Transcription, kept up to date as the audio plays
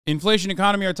Inflation,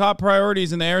 economy are top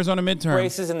priorities in the Arizona midterm.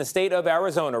 Races in the state of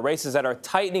Arizona, races that are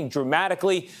tightening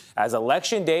dramatically as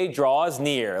Election Day draws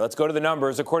near. Let's go to the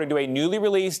numbers. According to a newly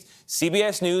released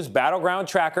CBS News Battleground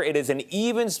Tracker, it is an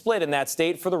even split in that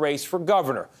state for the race for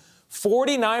governor.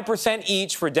 49%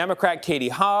 each for Democrat Katie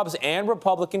Hobbs and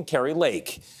Republican Kari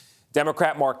Lake.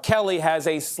 Democrat Mark Kelly has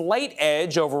a slight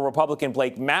edge over Republican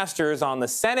Blake Masters on the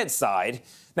Senate side.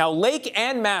 Now, Lake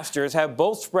and Masters have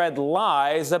both spread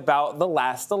lies about the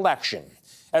last election.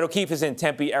 Ed O'Keefe is in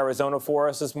Tempe, Arizona for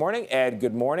us this morning. Ed,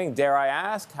 good morning. Dare I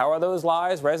ask, how are those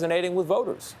lies resonating with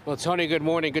voters? Well, Tony, good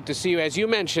morning. Good to see you. As you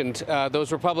mentioned,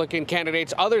 those Republican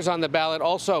candidates, others on the ballot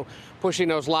also pushing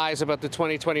those lies about the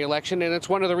 2020 election. And it's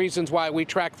one of the reasons why we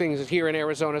track things here in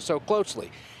Arizona so closely.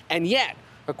 And yet,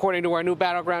 according to our new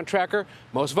Battleground Tracker,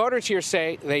 most voters here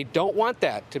say they don't want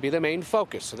that to be the main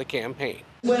focus of the campaign.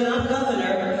 When I'm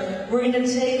governor, we're going to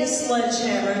take a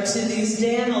sledgehammer to these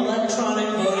damn electronic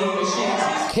voting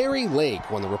machines. Kari Lake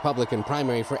won the Republican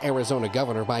primary for Arizona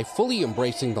governor by fully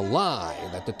embracing the lie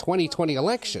that the 2020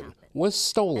 election was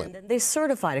stolen. And they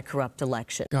certified a corrupt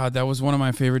election. God, that was one of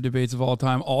my favorite debates of all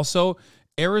time. Also,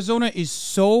 Arizona is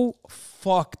so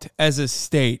fucked as a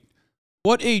state.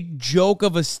 What a joke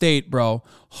of a state, bro.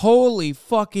 Holy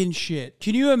fucking shit.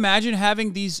 Can you imagine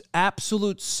having these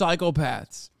absolute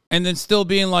psychopaths and then still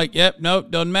being like, yep,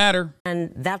 nope, doesn't matter?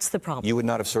 And that's the problem. You would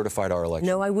not have certified our election.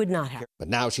 No, I would not have. But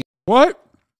now she... What?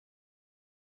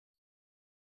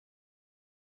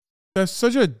 That's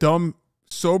such a dumb,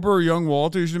 sober young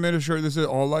Walter. You should have made a shirt that said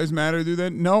all lives matter, do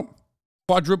that? Nope.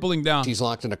 Quadrupling down. She's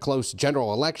locked in a close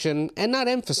general election and not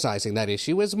emphasizing that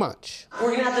issue as much.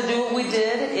 We're going to have to do what we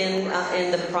did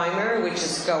in the primary, which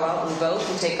is go out and vote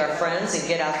and take our friends and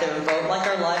get out there and vote like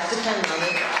our lives depend on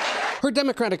it. Her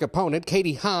Democratic opponent,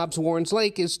 Katie Hobbs, warns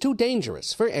Lake is too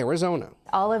dangerous for Arizona.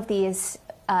 All of these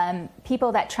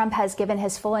people that Trump has given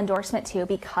his full endorsement to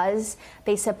because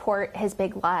they support his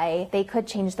big lie, they could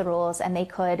change the rules and they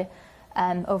could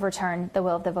overturn the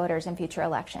will of the voters in future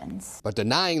elections. But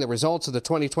denying the results of the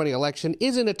 2020 election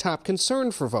isn't a top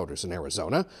concern for voters in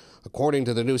Arizona. According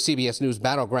to the new CBS News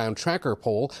Battleground Tracker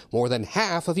poll, more than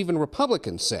half of even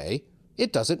Republicans say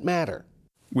it doesn't matter.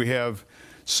 We have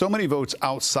so many votes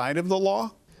outside of the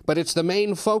law. But it's the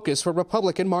main focus for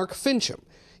Republican Mark Fincham.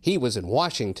 He was in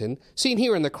Washington, seen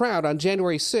here in the crowd on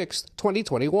January 6,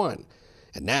 2021.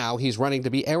 And now he's running to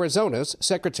be Arizona's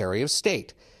Secretary of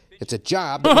State. It's a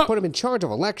job that will put him in charge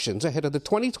of elections ahead of the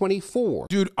 2024.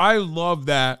 Dude, I love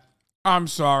that. I'm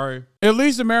sorry. At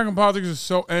least American politics is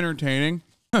so entertaining.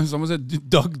 Someone said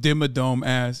Doug Dimmadome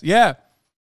ass. Yeah.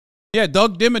 Yeah,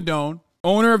 Doug Dimmadome,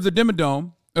 owner of the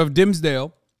Dimmadome of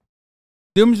Dimsdale.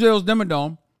 Dimsdale's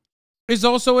Dimmadome is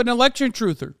also an election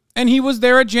truther. And he was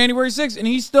there at January 6th, and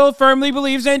he still firmly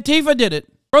believes Antifa did it.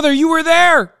 Brother, you were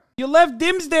there. You left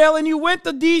Dimsdale and you went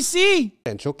to D.C.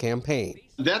 Potential campaign.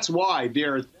 That's why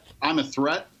I'm a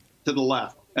threat to the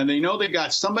left. And they know they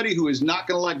got somebody who is not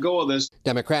going to let go of this.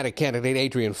 Democratic candidate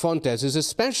Adrian Fontes is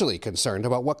especially concerned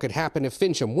about what could happen if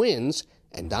Fincham wins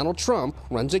and Donald Trump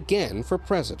runs again for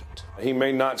president. He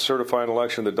may not certify an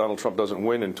election that Donald Trump doesn't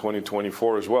win in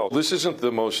 2024 as well. This isn't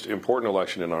the most important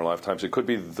election in our lifetimes. It could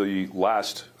be the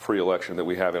last free election that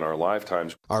we have in our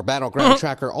lifetimes. Our Battleground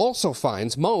Tracker also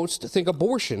finds most think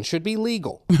abortion should be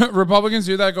legal. Republicans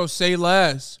do that, go say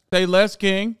less. Say less,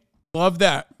 King. Love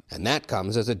that. And that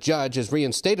comes as a judge has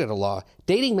reinstated a law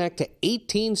dating back to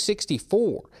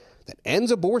 1864 that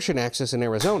ends abortion access in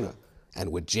Arizona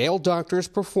and would jail doctors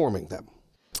performing them.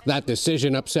 That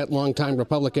decision upset longtime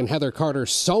Republican Heather Carter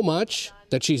so much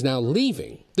that she's now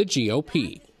leaving the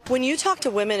GOP. When you talk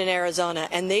to women in Arizona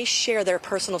and they share their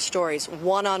personal stories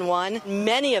one-on-one,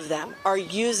 many of them are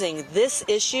using this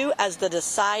issue as the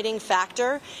deciding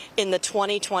factor in the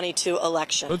 2022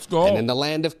 election. Let's go. And in the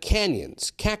land of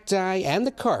canyons, cacti, and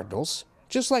the Cardinals,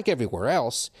 just like everywhere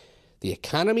else, the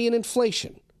economy and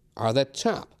inflation are the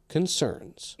top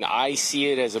concerns. I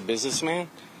see it as a businessman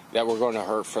that we're going to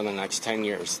hurt for the next 10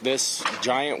 years. This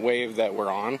giant wave that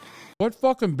we're on. What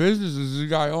fucking business does this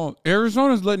guy own?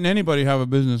 Arizona's letting anybody have a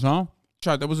business, huh?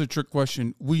 Chad, that was a trick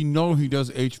question. We know he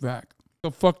does HVAC. The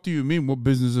fuck do you mean, what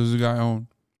business does the guy own?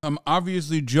 I'm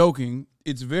obviously joking.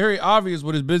 It's very obvious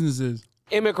what his business is.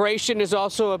 Immigration is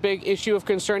also a big issue of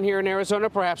concern here in Arizona,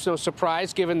 perhaps no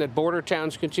surprise, given that border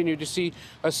towns continue to see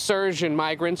a surge in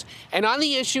migrants. And on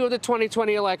the issue of the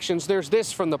 2020 elections, there's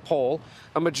this from the poll.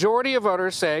 A majority of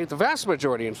voters say, the vast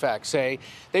majority, in fact, say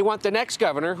they want the next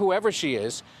governor, whoever she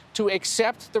is, to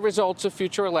accept the results of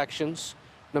future elections,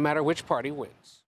 no matter which party wins.